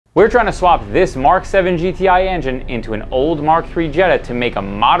We're trying to swap this Mark 7 GTI engine into an old Mark 3 Jetta to make a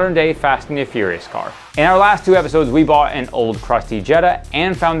modern day Fast and the Furious car. In our last two episodes, we bought an old crusty Jetta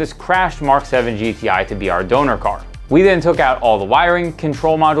and found this crashed Mark 7 GTI to be our donor car. We then took out all the wiring,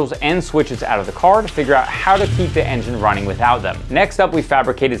 control modules, and switches out of the car to figure out how to keep the engine running without them. Next up, we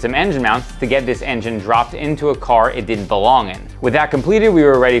fabricated some engine mounts to get this engine dropped into a car it didn't belong in. With that completed, we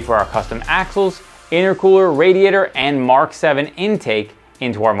were ready for our custom axles, intercooler, radiator, and Mark 7 intake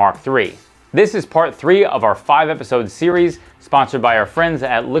into our Mark 3. This is part 3 of our 5-episode series sponsored by our friends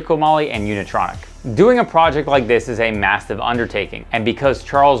at Liquimoly and Unitronic. Doing a project like this is a massive undertaking, and because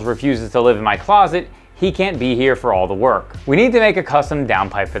Charles refuses to live in my closet, he can't be here for all the work. We need to make a custom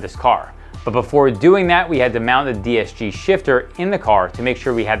downpipe for this car, but before doing that, we had to mount the DSG shifter in the car to make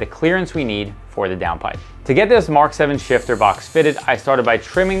sure we had the clearance we need for the downpipe. To get this Mark 7 shifter box fitted, I started by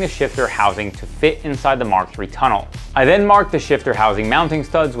trimming the shifter housing to fit inside the Mark 3 tunnel. I then marked the shifter housing mounting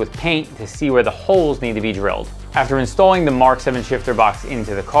studs with paint to see where the holes need to be drilled. After installing the Mark 7 shifter box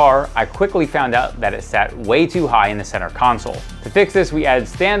into the car, I quickly found out that it sat way too high in the center console. To fix this, we added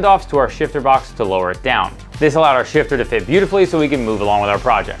standoffs to our shifter box to lower it down. This allowed our shifter to fit beautifully so we can move along with our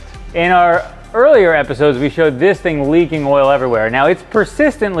project. In our earlier episodes, we showed this thing leaking oil everywhere. Now, it's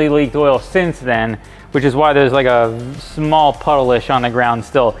persistently leaked oil since then, which is why there's like a small puddle-ish on the ground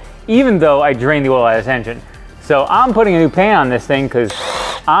still, even though I drained the oil out of this engine. So I'm putting a new pan on this thing because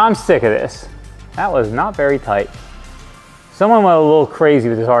I'm sick of this. That was not very tight. Someone went a little crazy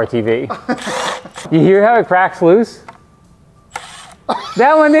with this RTV. You hear how it cracks loose?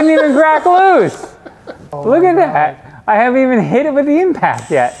 That one didn't even crack loose. Oh, look at that. I haven't even hit it with the impact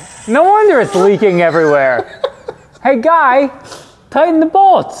yet. No wonder it's leaking everywhere. Hey guy, tighten the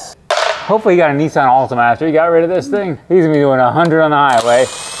bolts. Hopefully you got a Nissan Altima after you got rid of this thing. He's gonna be doing 100 on the highway.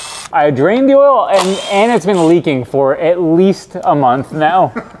 I drained the oil and it's been leaking for at least a month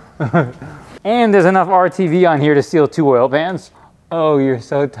now. And there's enough RTV on here to seal 2 oil pans. Oh, you're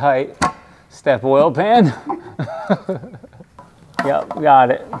so tight. Step oil pan. Yep,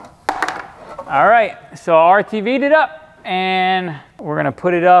 got it. All right, so I RTV'd it up and we're gonna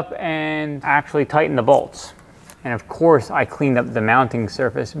put it up and actually tighten the bolts. And of course, I cleaned up the mounting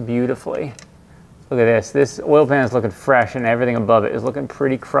surface beautifully. Look at this. This oil pan is looking fresh and everything above it is looking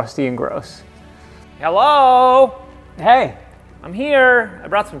pretty crusty and gross. Hello? Hey. I'm here. I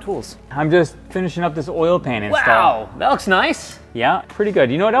brought some tools. I'm just finishing up this oil pan install. Wow, that looks nice. Yeah, pretty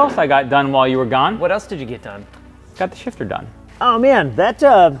good. You know what else I got done while you were gone? What else did you get done? Got the shifter done. Oh man, that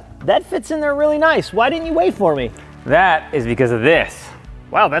fits in there really nice. Why didn't you wait for me? That is because of this.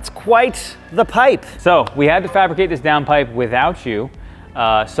 Wow, that's quite the pipe. So we had to fabricate this downpipe without you.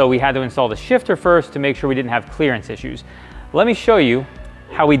 So we had to install the shifter first to make sure we didn't have clearance issues. Let me show you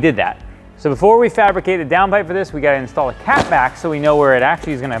how we did that. So before we fabricate the downpipe for this, we got to install a catback so we know where it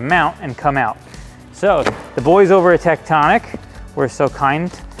actually is going to mount and come out. So the boys over at Techtonic were so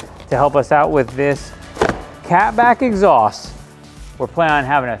kind to help us out with this catback exhaust. We're planning on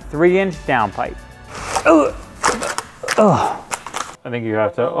having a 3-inch downpipe. I think you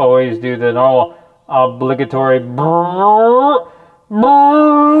have to always do the normal obligatory.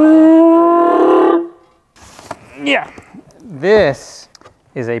 Yeah, this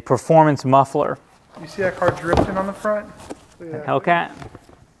is a performance muffler. You see that car drifting on the front? Yeah. Hellcat?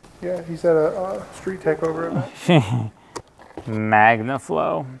 Yeah, he's at a street tech over it.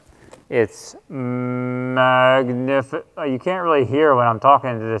 Magnaflow. It's magnificent. You can't really hear when I'm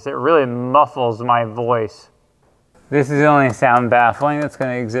talking to this. It really muffles my voice. This is the only sound baffling that's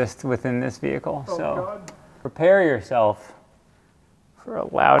going to exist within this vehicle. Oh, so God. Prepare yourself for a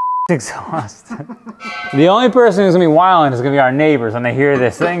loud exhaust. The only person who's going to be wilding is going to be our neighbors when they hear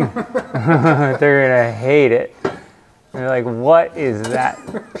this thing. They're going to hate it. They're like, what is that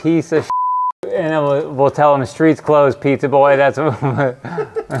piece of shit? And then we'll tell them, streets closed, pizza boy. That's what.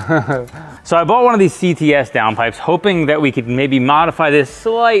 So I bought one of these CTS downpipes, hoping that we could maybe modify this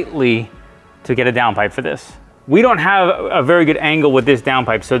slightly to get a downpipe for this. We don't have a very good angle with this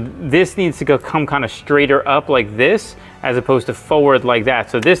downpipe, so this needs to come kind of straighter up like this, as opposed to forward like that.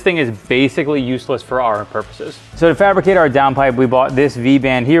 So this thing is basically useless for our purposes. So to fabricate our downpipe, we bought this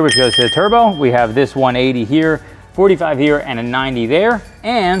V-band here, which goes to the turbo. We have this 180 here, 45 here, and a 90 there,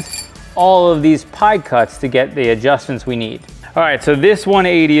 and all of these pie cuts to get the adjustments we need. All right, so this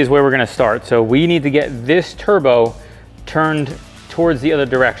 180 is where we're gonna start. So we need to get this turbo turned towards the other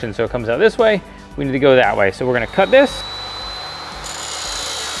direction. So it comes out this way, we need to go that way. So we're gonna cut this.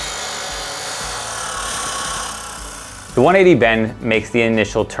 The 180 bend makes the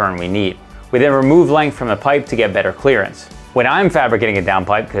initial turn we need. We then remove length from the pipe to get better clearance. When I'm fabricating a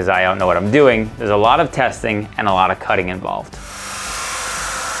downpipe, because I don't know what I'm doing, there's a lot of testing and a lot of cutting involved.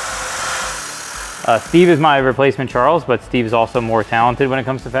 Steve is my replacement Charles, but Steve is also more talented when it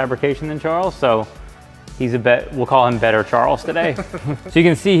comes to fabrication than Charles, so he's we'll call him Better Charles today. So you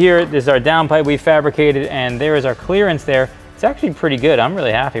can see here, this is our downpipe we fabricated, and there is our clearance there. It's actually pretty good. I'm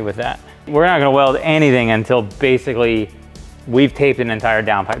really happy with that. We're not gonna weld anything until basically we've taped an entire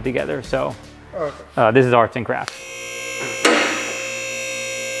downpipe together. So this is arts and crafts.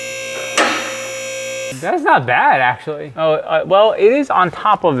 That's not bad, actually. Oh, well, it is on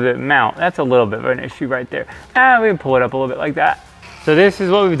top of the mount. That's a little bit of an issue right there. We can pull it up a little bit like that. So this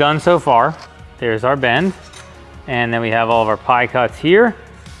is what we've done so far. There's our bend. And then we have all of our pie cuts here.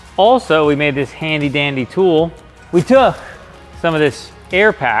 Also, we made this handy dandy tool. We took some of this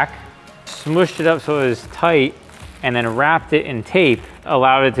air pack, smushed it up so it was tight, and then wrapped it in tape,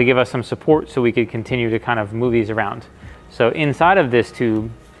 allowed it to give us some support so we could continue to kind of move these around. So inside of this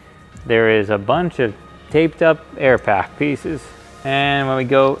tube, there is a bunch of taped up air pack pieces. And when we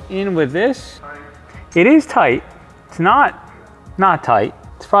go in with this, it is tight. It's not tight.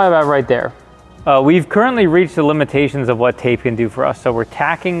 It's probably about right there. We've currently reached the limitations of what tape can do for us. So we're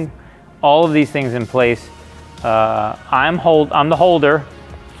tacking all of these things in place. I'm the holder.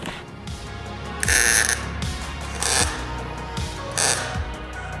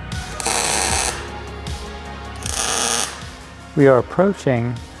 We are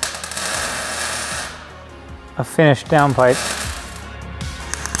approaching a finished downpipe.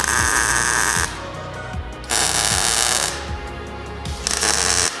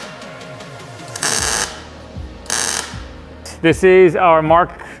 This is our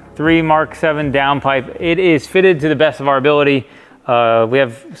Mark III, Mark VII downpipe. It is fitted to the best of our ability. We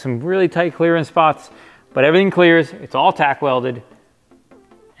have some really tight clearance spots, but everything clears. It's all tack welded,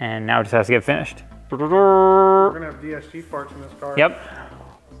 and now it just has to get finished. We're gonna have DSG parts in this car. Yep.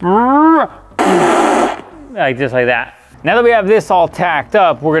 Like just like that. Now that we have this all tacked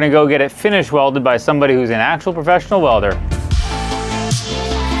up, we're gonna go get it finish welded by somebody who's an actual professional welder.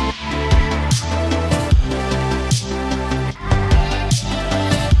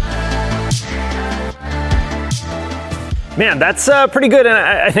 Man, that's pretty good, and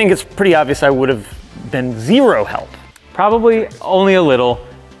I think it's pretty obvious I would have been zero help. Probably only a little.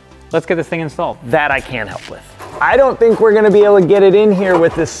 Let's get this thing installed. That I can't help with. I don't think we're gonna be able to get it in here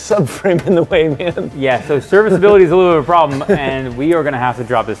with this subframe in the way, man. Yeah, so serviceability is a little bit of a problem, and we are gonna have to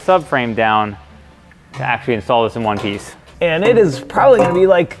drop this subframe down to actually install this in one piece. And it is probably gonna be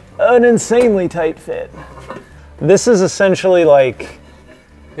like an insanely tight fit. This is essentially like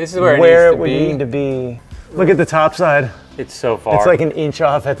this is where it would need to be. Look at the top side. It's so far. It's like an inch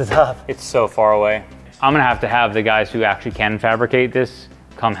off at the top. It's so far away. I'm gonna have to have the guys who actually can fabricate this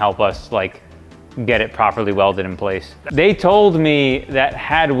come help us like get it properly welded in place. They told me that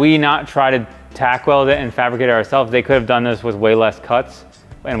had we not tried to tack weld it and fabricate it ourselves, they could have done this with way less cuts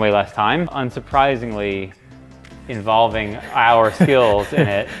and way less time. Unsurprisingly, involving our skills in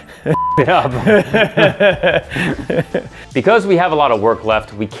it, it up. Because we have a lot of work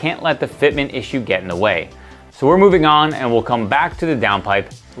left, we can't let the fitment issue get in the way. So we're moving on, and we'll come back to the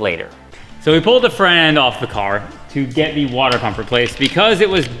downpipe later. So we pulled the front end off the car to get the water pump replaced because it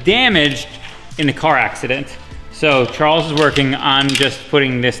was damaged in the car accident. So Charles is working on just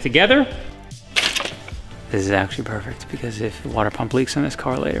putting this together. This is actually perfect because if the water pump leaks in this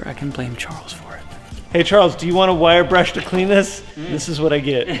car later, I can blame Charles for it. Hey Charles, do you want a wire brush to clean this? This is what I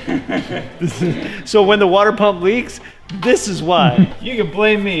get. So when the water pump leaks, this is why. You can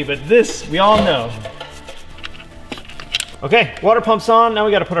blame me, but this, we all know. Okay, water pump's on. Now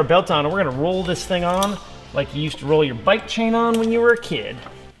we gotta put our belt on, and we're gonna roll this thing on like you used to roll your bike chain on when you were a kid.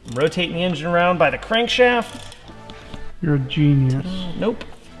 I'm rotating the engine around by the crankshaft. You're a genius. Nope.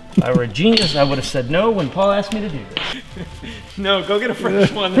 If I were a genius, I would have said no when Paul asked me to do this. No, go get a fresh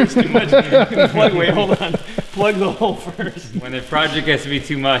one. There's too much. Wait, hold on. Plug the hole first. When the project gets to be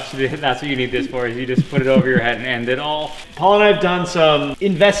too much, that's what you need this for, is you just put it over your head and end it all. Paul and I have done some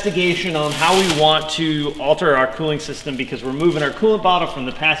investigation on how we want to alter our cooling system because we're moving our coolant bottle from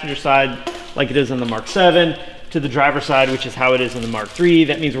the passenger side, like it is on the Mark VII, to the driver's side, which is how it is in the Mark III.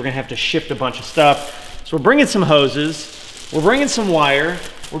 That means we're gonna have to shift a bunch of stuff. So we're bringing some hoses, we're bringing some wire,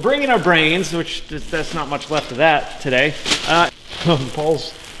 we're bringing our brains, which that's not much left of that today.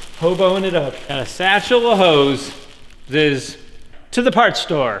 Paul's hoboing it up. Got a satchel of hose. This is to the parts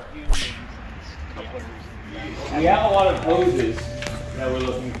store. We have a lot of hoses that we're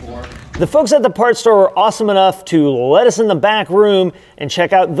looking for. The folks at the parts store were awesome enough to let us in the back room and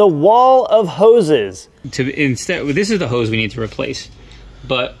check out the wall of hoses. This is the hose we need to replace,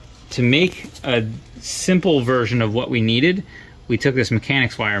 but to make a simple version of what we needed, we took this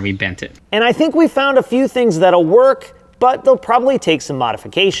mechanics wire and we bent it. And I think we found a few things that'll work but they'll probably take some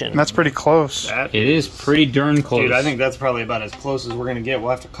modification. That's pretty close. It is pretty darn close. Dude, I think that's probably about as close as we're gonna get. We'll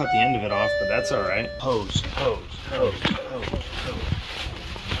have to cut the end of it off, but that's all right. Hose, hose, hose, hose, hose.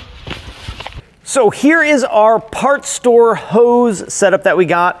 So here is our part store hose setup that we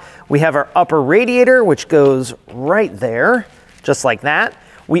got. We have our upper radiator, which goes right there, just like that.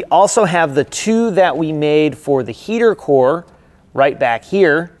 We also have the two that we made for the heater core right back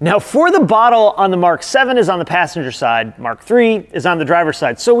here. Now for the bottle on the Mark 7 is on the passenger side, Mark 3 is on the driver's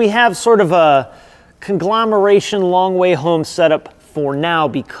side. So we have sort of a conglomeration long way home setup for now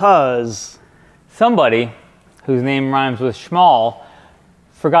because somebody whose name rhymes with Schmall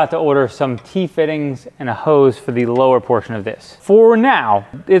forgot to order some T-fittings and a hose for the lower portion of this. For now,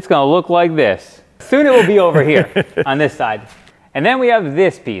 it's gonna look like this. Soon it will be over here on this side. And then we have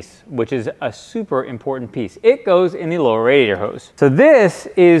this piece, which is a super important piece. It goes in the lower radiator hose. So this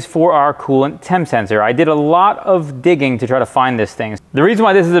is for our coolant temp sensor. I did a lot of digging to try to find this thing. The reason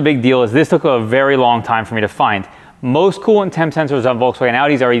why this is a big deal is this took a very long time for me to find. Most coolant temp sensors on Volkswagen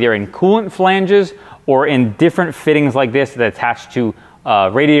Audis are either in coolant flanges or in different fittings like this that attach to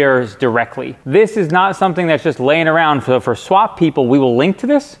radiators directly. This is not something that's just laying around. So for swap people, we will link to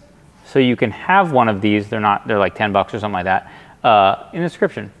this so you can have one of these. They're like 10 bucks or something like that. In the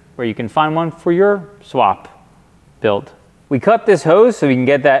description, where you can find one for your swap build. We cut this hose so we can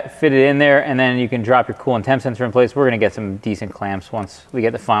get that fitted in there, and then you can drop your coolant temp sensor in place. We're gonna get some decent clamps once we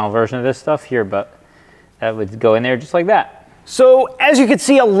get the final version of this stuff here, but that would go in there just like that. So as you can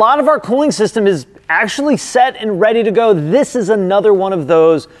see, a lot of our cooling system is actually set and ready to go. This is another one of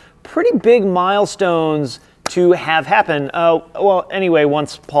those pretty big milestones to have happen. Well, anyway,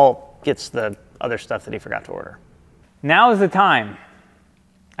 once Paul gets the other stuff that he forgot to order. Now is the time.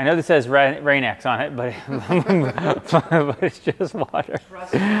 I know this says Rain-X on it, but, but it's just water.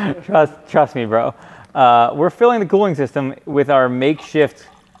 Trust me, bro. We're filling the cooling system with our makeshift.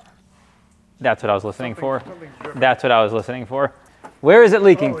 That's what I was listening for. That's what I was listening for. Where is it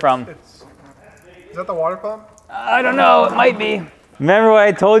leaking from? Is that the water pump? I don't know, it might be. Remember what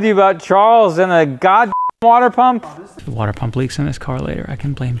I told you about Charles and the goddamn water pump? If the water pump leaks in this car later, I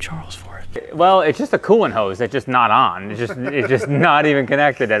can blame Charles for it. Well, it's just a coolant hose that's just not on. It's just not even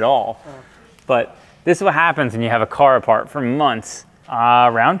connected at all. But this is what happens when you have a car apart for months.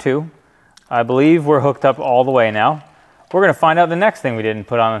 Round 2. I believe we're hooked up all the way now. We're gonna find out the next thing we didn't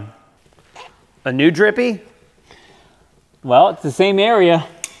put on. A new drippy? Well, it's the same area.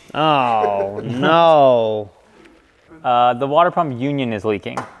 Oh, no. The water pump union is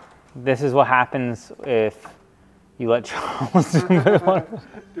leaking. This is what happens if you let Charles do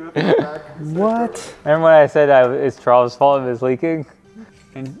it. What? Remember when I said it's Charles' fault if it's leaking?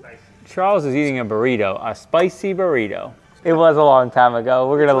 And Charles is eating a burrito, a spicy burrito. It was a long time ago.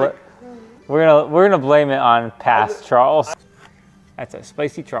 We're gonna blame it on past Charles. That's a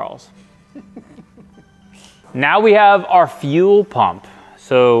spicy Charles. Now we have our fuel pump.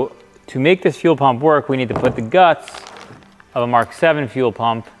 So to make this fuel pump work, we need to put the guts of a Mark 7 fuel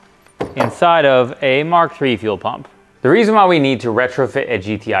pump inside of a Mark 3 fuel pump. The reason why we need to retrofit a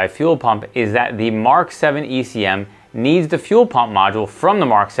GTI fuel pump is that the Mark 7 ECM needs the fuel pump module from the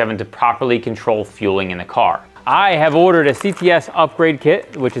Mark 7 to properly control fueling in the car. I have ordered a CTS upgrade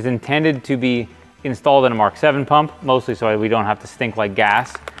kit, which is intended to be installed in a Mark 7 pump, mostly so we don't have to stink like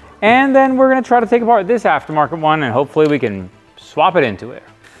gas. And then we're gonna try to take apart this aftermarket one and hopefully we can swap it into it.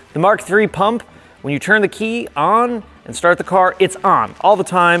 The Mark 3 pump, when you turn the key on and start the car, it's on all the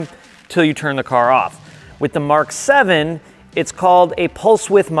time till you turn the car off. With the Mark 7, it's called a pulse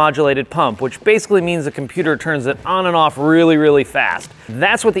width modulated pump, which basically means the computer turns it on and off really, really fast.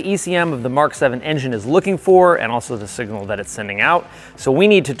 That's what the ECM of the Mark 7 engine is looking for, and also the signal that it's sending out. So we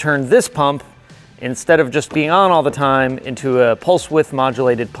need to turn this pump, instead of just being on all the time, into a pulse width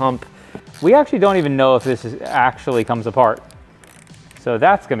modulated pump. We actually don't even know if this actually comes apart. So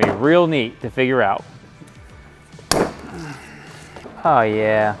that's gonna be real neat to figure out. Oh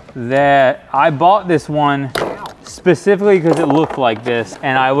yeah, I bought this one specifically because it looked like this,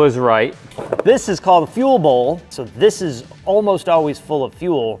 and I was right. This is called a fuel bowl. So this is almost always full of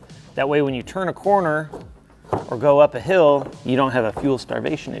fuel. That way when you turn a corner or go up a hill, you don't have a fuel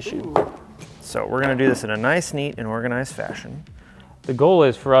starvation issue. So we're gonna do this in a nice, neat, and organized fashion. The goal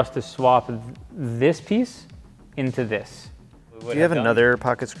is for us to swap this piece into this. Do you have another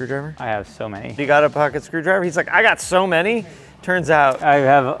pocket screwdriver? I have so many. You got a pocket screwdriver? He's like, I got so many. Turns out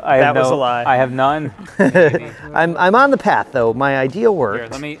that was a lie. I have none. I'm on the path though. My idea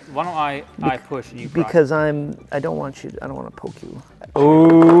worked. Here, why don't I push and you pry? Because I don't want to poke you.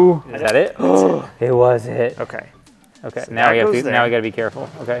 Ooh. Is that it? It was it. Okay. Okay, so now we gotta be careful.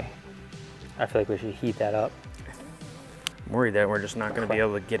 Okay. I feel like we should heat that up. I'm worried that we're just not going to be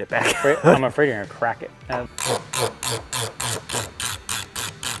able to get it back. I'm afraid you're going to crack it.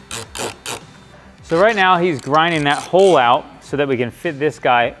 So right now he's grinding that hole out so that we can fit this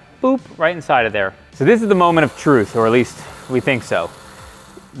guy, boop, right inside of there. So this is the moment of truth, or at least we think so.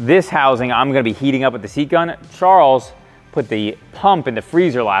 This housing I'm going to be heating up with the seat gun. Charles put the pump in the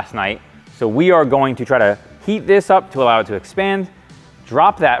freezer last night, so we are going to try to heat this up to allow it to expand,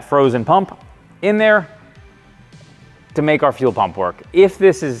 drop that frozen pump in there to make our fuel pump work. If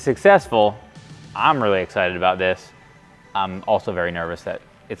this is successful, I'm really excited about this. I'm also very nervous that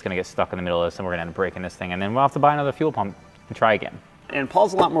it's gonna get stuck in the middle of this and we're gonna end up breaking this thing, and then we'll have to buy another fuel pump and try again. And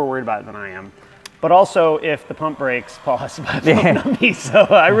Paul's a lot more worried about it than I am. But also, if the pump breaks, Paul has to buy a pump, not me, so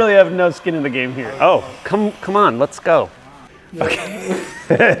I really have no skin in the game here. Oh, come on, let's go. Okay.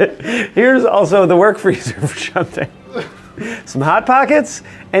 Here's also the work freezer for shunting. Some Hot Pockets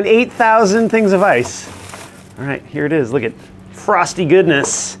and 8,000 things of ice. All right, here it is. Look at frosty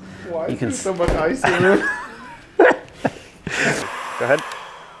goodness. Why You is can there so much ice in it? Go ahead.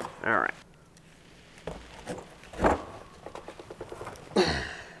 All right.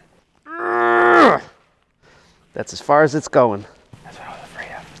 That's as far as it's going. That's what I was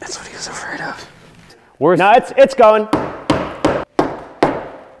afraid of. That's what he was afraid of. Worst. No, it's going.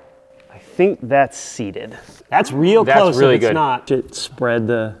 I think that's seated. That's real That's close. really if it's good. not. Just spread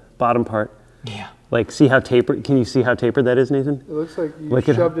the bottom part. Yeah. Like, see how tapered? Can you see how tapered that is, Nathan? It looks like you Look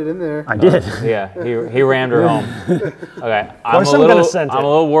at shoved it in there. I did. Yeah, he rammed her home. Okay, I'm I'm gonna send it. a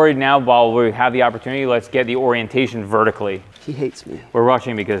little worried now. While we have the opportunity, let's get the orientation vertically. He hates me. We're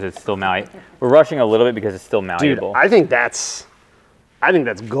rushing because it's still We're rushing a little bit because it's still Dude, malleable. I think that's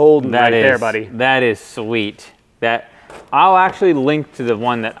golden right there, buddy. That is sweet. I'll actually link to the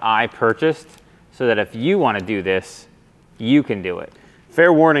one that I purchased so that if you want to do this, you can do it.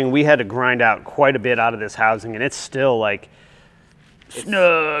 Fair warning, we had to grind out quite a bit out of this housing, and it's still like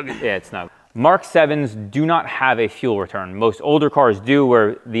snug. Yeah, it's snug. Mark 7s do not have a fuel return. Most older cars do,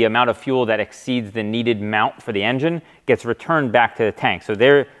 where the amount of fuel that exceeds the needed mount for the engine gets returned back to the tank. So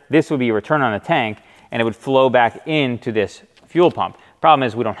this would be a return on the tank, and it would flow back into this fuel pump. Problem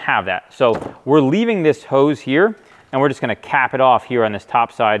is we don't have that. So we're leaving this hose here, and we're just gonna cap it off here on this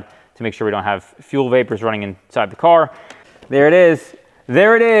top side to make sure we don't have fuel vapors running inside the car. There it is.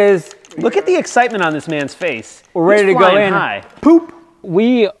 There it is. Look at the excitement on this man's face. We're ready to go in. High. Poop.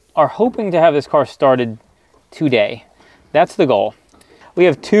 We are hoping to have this car started today. That's the goal. We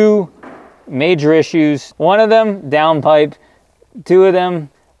have two major issues. One of them, downpipe. Two of them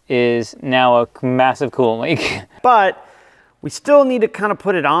is now a massive coolant leak. But we still need to kind of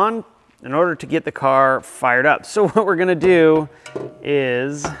put it on in order to get the car fired up. So what we're gonna do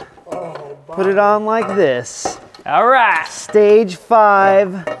is put it on like this. All right. Stage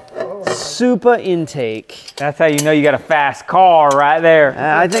 5, super intake. That's how you know you got a fast car right there.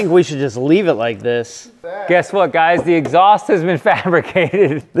 I think we should just leave it like this. Guess what, guys? The exhaust has been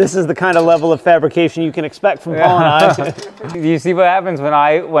fabricated. This is the kind of level of fabrication you can expect from Paul and I. Do you see what happens when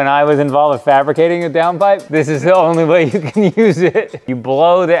I was involved with fabricating a downpipe? This is the only way you can use it. You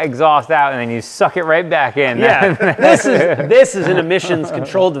blow the exhaust out and then you suck it right back in. Yeah, this is an emissions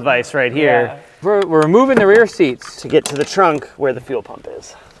control device right here. Yeah. We're removing the rear seats to get to the trunk where the fuel pump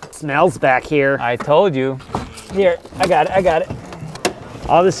is. Smells back here. I told you. Here, I got it.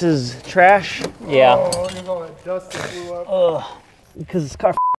 All this is trash. Yeah. Oh, look at all that dust that flew up. Because this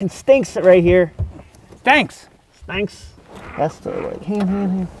car f***ing stinks right here. Thanks. Stinks. That's the like.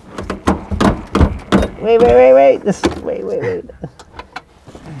 Wait.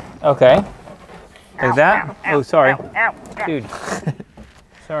 Okay. Like that? Oh, sorry. Dude.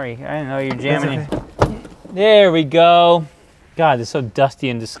 Sorry, I didn't know you were jamming. There we go. God, it's so dusty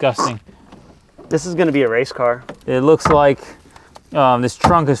and disgusting. This is going to be a race car. It looks like this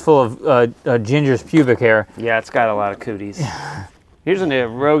trunk is full of Ginger's pubic hair. Yeah, it's got a lot of cooties. Here's a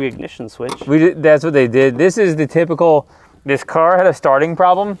rogue ignition switch. That's what they did. This is the typical, this car had a starting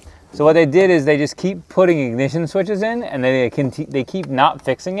problem. So what they did is they just keep putting ignition switches in and they keep not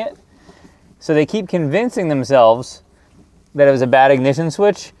fixing it. So they keep convincing themselves that it was a bad ignition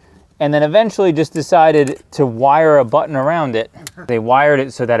switch, and then eventually just decided to wire a button around it. They wired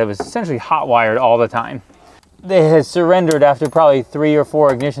it so that it was essentially hot wired all the time. They had surrendered after probably 3 or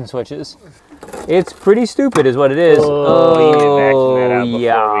 4 ignition switches. It's pretty stupid is what it is. Oh, you need to vacuum that out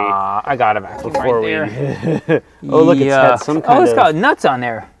yeah, I got a vacuum right there. Oh, look, it's had some kind it's of got nuts on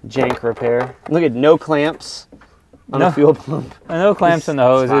there. jank repair. Look at no clamps on the fuel pump. No clamps on the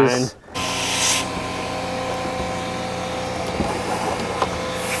hoses.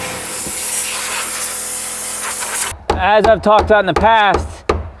 As I've talked about in the past,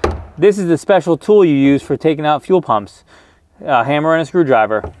 this is the special tool you use for taking out fuel pumps. a hammer and a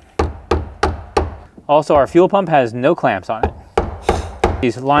screwdriver. Also, our fuel pump has no clamps on it.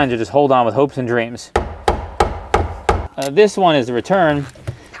 These lines are just hold on with hopes and dreams. This one is the return.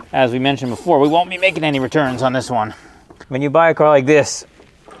 As we mentioned before, we won't be making any returns on this one. When you buy a car like this,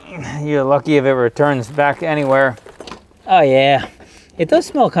 you're lucky if it returns back anywhere. Oh yeah, it does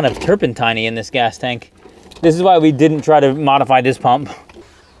smell kind of turpentine-y in this gas tank. This is why we didn't try to modify this pump.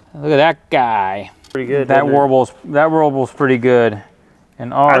 Look at that guy. Pretty good. That warble's pretty good.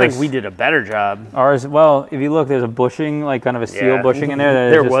 And ours, I think we did a better job. Ours, well, if you look, there's a bushing, like kind of a steel bushing in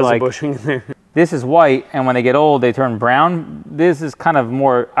there. There was a bushing in there. This is white, and when they get old, they turn brown. This is kind of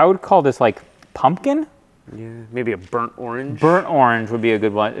more, I would call this like pumpkin. Yeah, maybe a burnt orange. Burnt orange would be a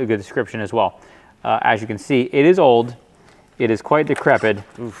good one, a good description as well. As you can see, it is old. It is quite decrepit.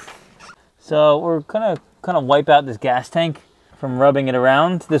 Oof. So we're gonna kind of wipe out this gas tank from rubbing it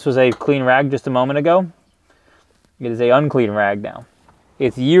around. This was a clean rag just a moment ago. It is a unclean rag now.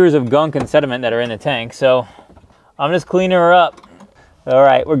 It's years of gunk and sediment that are in the tank, so I'm just cleaning her up. All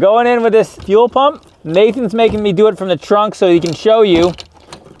right, we're going in with this fuel pump. Nathan's making me do it from the trunk so he can show you.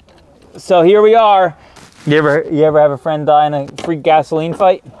 So here we are. You ever have a friend die in a freak gasoline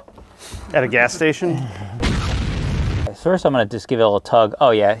fight? At a gas station? First, I'm gonna just give it a little tug. Oh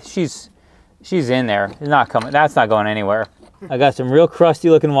yeah, she's in there. It's not coming. That's not going anywhere. I got some real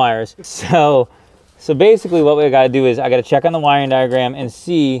crusty looking wires. So basically, what we gotta do is I gotta check on the wiring diagram and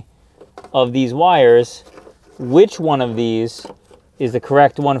see of these wires, which one of these is the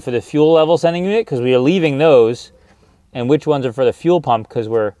correct one for the fuel level sending unit, because we are leaving those, and which ones are for the fuel pump, because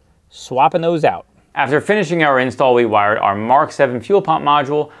we're swapping those out. After finishing our install, we wired our Mark 7 fuel pump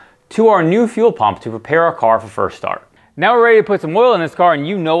module to our new fuel pump to prepare our car for first start. Now we're ready to put some oil in this car, and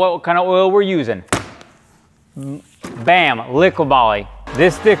you know what kind of oil we're using. Bam, Liquimoly.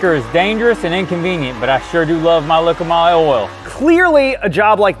 This sticker is dangerous and inconvenient, but I sure do love my Liquimoly oil. Clearly, a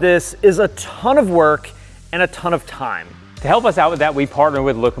job like this is a ton of work and a ton of time. To help us out with that, we partnered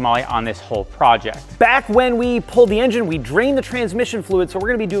with Liquimoly on this whole project. Back when we pulled the engine, we drained the transmission fluid, so we're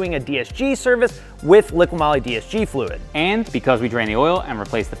gonna be doing a DSG service with Liquimoly DSG fluid. And because we drain the oil and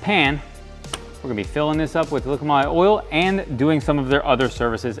replace the pan, we're gonna be filling this up with Liquimoly oil and doing some of their other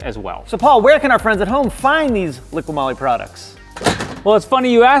services as well. So Paul, where can our friends at home find these Liquimoly products? Well, it's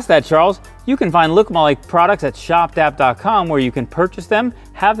funny you asked that, Charles. You can find Liquimoly products at shop.com, where you can purchase them,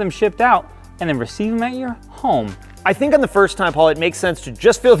 have them shipped out, and then receive them at your home. I think on the first time, Paul, it makes sense to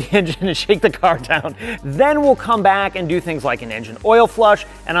just fill the engine and shake the car down. Then we'll come back and do things like an engine oil flush,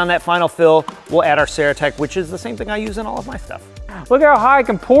 and on that final fill, we'll add our Ceratec, which is the same thing I use in all of my stuff. Look at how high I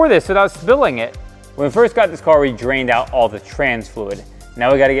can pour this without spilling it. When we first got this car, we drained out all the trans fluid.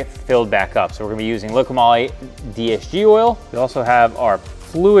 Now we gotta get filled back up. So we're gonna be using Liquimoly DSG oil. We also have our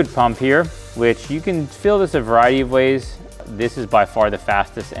fluid pump here, which you can fill this a variety of ways. This is by far the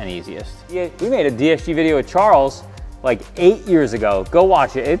fastest and easiest. Yeah, we made a DSG video with Charles like 8 years ago. Go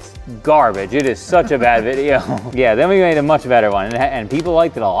watch it. It's garbage. It is such a bad video. Yeah, then we made a much better one, and people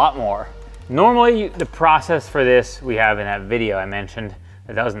liked it a lot more. Normally, the process for this we have in that video I mentioned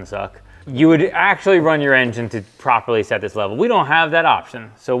that doesn't suck. You would actually run your engine to properly set this level. We don't have that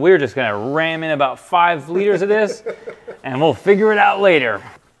option, so we're just gonna ram in about 5 liters of this, and we'll figure it out later.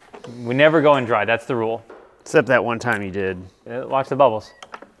 We never go in dry. That's the rule. Except that one time you did. Watch the bubbles.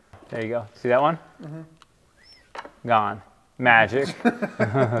 There you go. See that one? Mm-hmm. Gone. Magic. See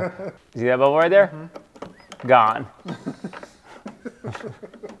that bubble right there? Mm-hmm. Gone.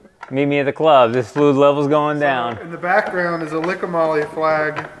 Meet me at the club. This fluid level's going down. In the background is a Liquimoly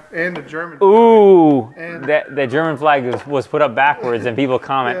flag and a German flag. Ooh, that German flag was put up backwards, and people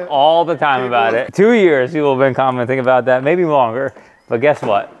comment all the time about it. 2 years people have been commenting about that, maybe longer. But guess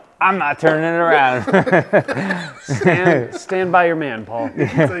what? I'm not turning it around. Stand by your man, Paul.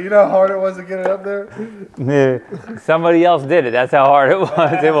 So you know how hard it was to get it up there? Somebody else did it. That's how hard it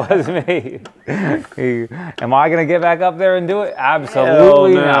was. It was me. Am I going to get back up there and do it?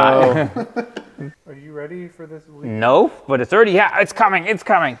 Absolutely not. Are you ready for this week? No, but it's already, it's coming. It's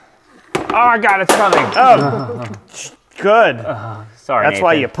coming. Oh my God, it's coming. Oh, good. Sorry, That's Nathan.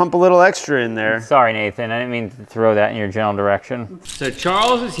 why you pump a little extra in there. Sorry, Nathan. I didn't mean to throw that in your general direction. So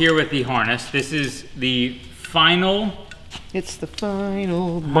Charles is here with the harness. This is the final. It's the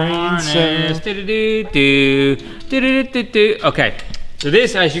final harness. Okay, so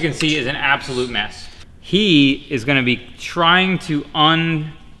this, as you can see, is an absolute mess. He is going to be trying to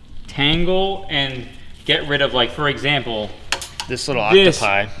untangle and get rid of, like, for example, this little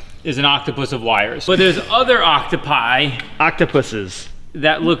octopi. Is an octopus of wires. But there's other octopuses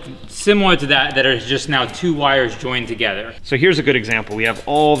that look similar to that are just now 2 wires joined together. So here's a good example. We have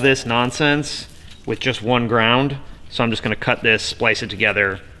all this nonsense with just one ground. So I'm just gonna cut this, splice it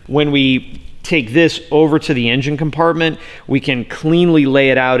together. When we take this over to the engine compartment, we can cleanly lay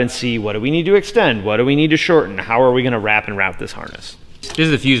it out and see what do we need to extend, what do we need to shorten, how are we gonna wrap and route this harness. This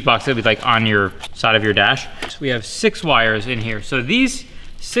is the fuse box that'll be like on your side of your dash. So we have 6 wires in here. So these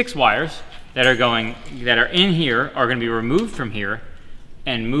 6 wires that are in here are gonna be removed from here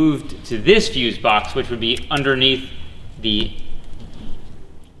and moved to this fuse box, which would be underneath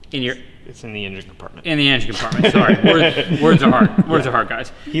It's in the engine compartment. In the engine compartment, sorry. Words are hard. Words are hard,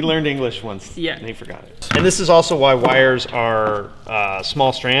 guys. He learned English once. Yeah. And he forgot it. And this is also why wires are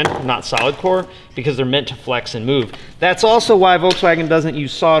small strand, not solid core, because they're meant to flex and move. That's also why Volkswagen doesn't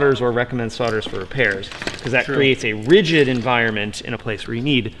use solders or recommend solders for repairs, because that creates a rigid environment in a place where you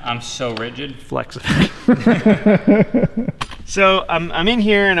need. I'm so rigid. Flexibility. So I'm in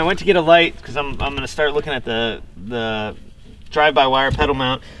here and I went to get a light because I'm gonna start looking at the drive-by-wire pedal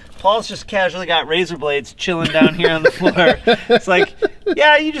mount. Paul's just casually got razor blades chilling down here on the floor. It's like,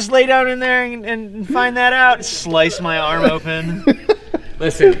 yeah, you just lay down in there and find that out. Slice my arm open.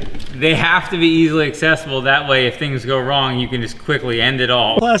 Listen, they have to be easily accessible. That way, if things go wrong, you can just quickly end it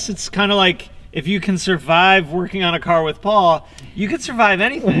all. Plus, it's kind of like, if you can survive working on a car with Paul, you can survive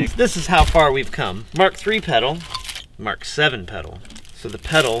anything. This is how far we've come. Mark III pedal, Mark VII pedal. So the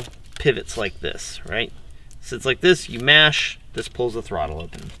pedal pivots like this, right? So it's like this, you mash, this pulls the throttle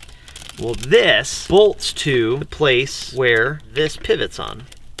open. Well, this bolts to the place where this pivots on,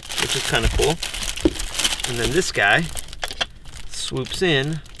 which is kind of cool. And then this guy swoops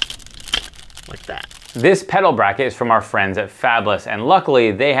in like that. This pedal bracket is from our friends at Fabless, and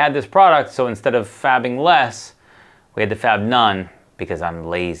luckily they had this product, so instead of fabbing less, we had to fab none because I'm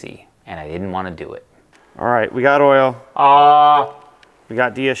lazy and I didn't want to do it. All right, we got oil. We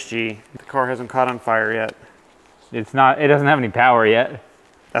got DSG. The car hasn't caught on fire yet. It doesn't have any power yet.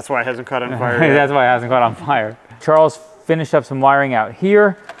 That's why it hasn't caught on fire yet. That's why it hasn't caught on fire. Charles finished up some wiring out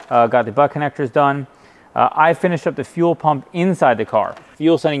here, got the butt connectors done. I finished up the fuel pump inside the car.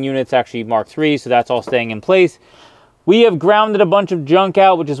 Fuel sending unit's actually Mark III, so that's all staying in place. We have grounded a bunch of junk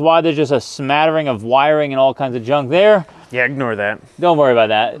out, which is why there's just a smattering of wiring and all kinds of junk there. Yeah, ignore that. Don't worry about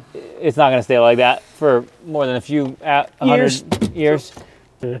that. It's not gonna stay like that for more than a few hundred years.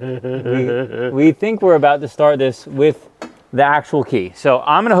 We think we're about to start this with the actual key. So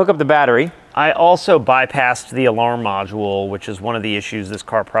I'm gonna hook up the battery. I also bypassed the alarm module, which is one of the issues this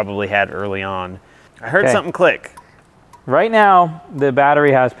car probably had early on. I heard something click. Right now, the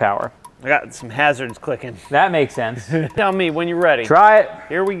battery has power. I got some hazards clicking. That makes sense. Tell me when you're ready. Try it.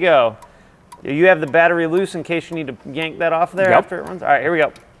 Here we go. You have the battery loose in case you need to yank that off there after it runs? All right, here we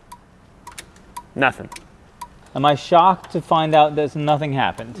go. Nothing. Am I shocked to find out that nothing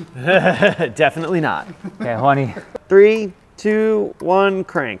happened? Definitely not. Okay, honey. 3, 2, 1,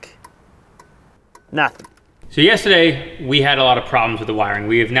 crank. Nothing. So yesterday, we had a lot of problems with the wiring.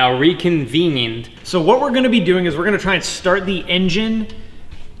 We have now reconvened. So what we're gonna be doing is we're gonna try and start the engine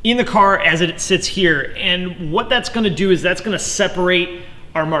in the car as it sits here. And what that's gonna do is that's gonna separate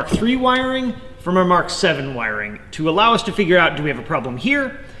our Mark III wiring from our Mark VII wiring to allow us to figure out, do we have a problem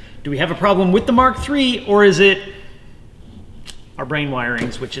here? Do we have a problem with the Mark III, or is it our brain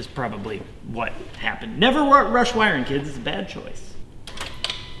wirings, which is probably what happened. Never rush wiring, kids. It's a bad choice.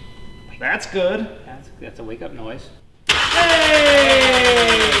 That's good. That's a wake up noise.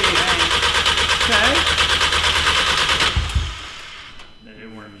 Hey! Okay. That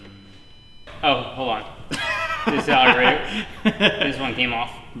didn't work. Oh, hold on. This right. This one came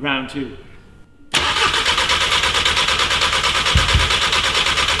off. Round 2.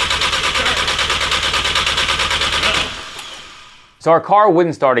 So our car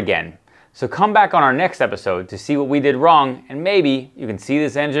wouldn't start again. So come back on our next episode to see what we did wrong, and maybe you can see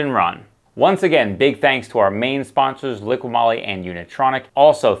this engine run. Once again, big thanks to our main sponsors, Liquimoly and Unitronic.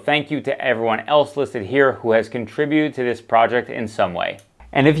 Also, thank you to everyone else listed here who has contributed to this project in some way.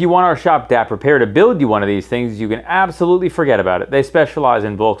 And if you want our shop DAP repair to build you one of these things, you can absolutely forget about it. They specialize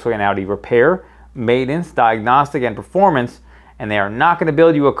in Volkswagen Audi repair, maintenance, diagnostic, and performance, and they are not going to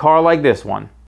build you a car like this one.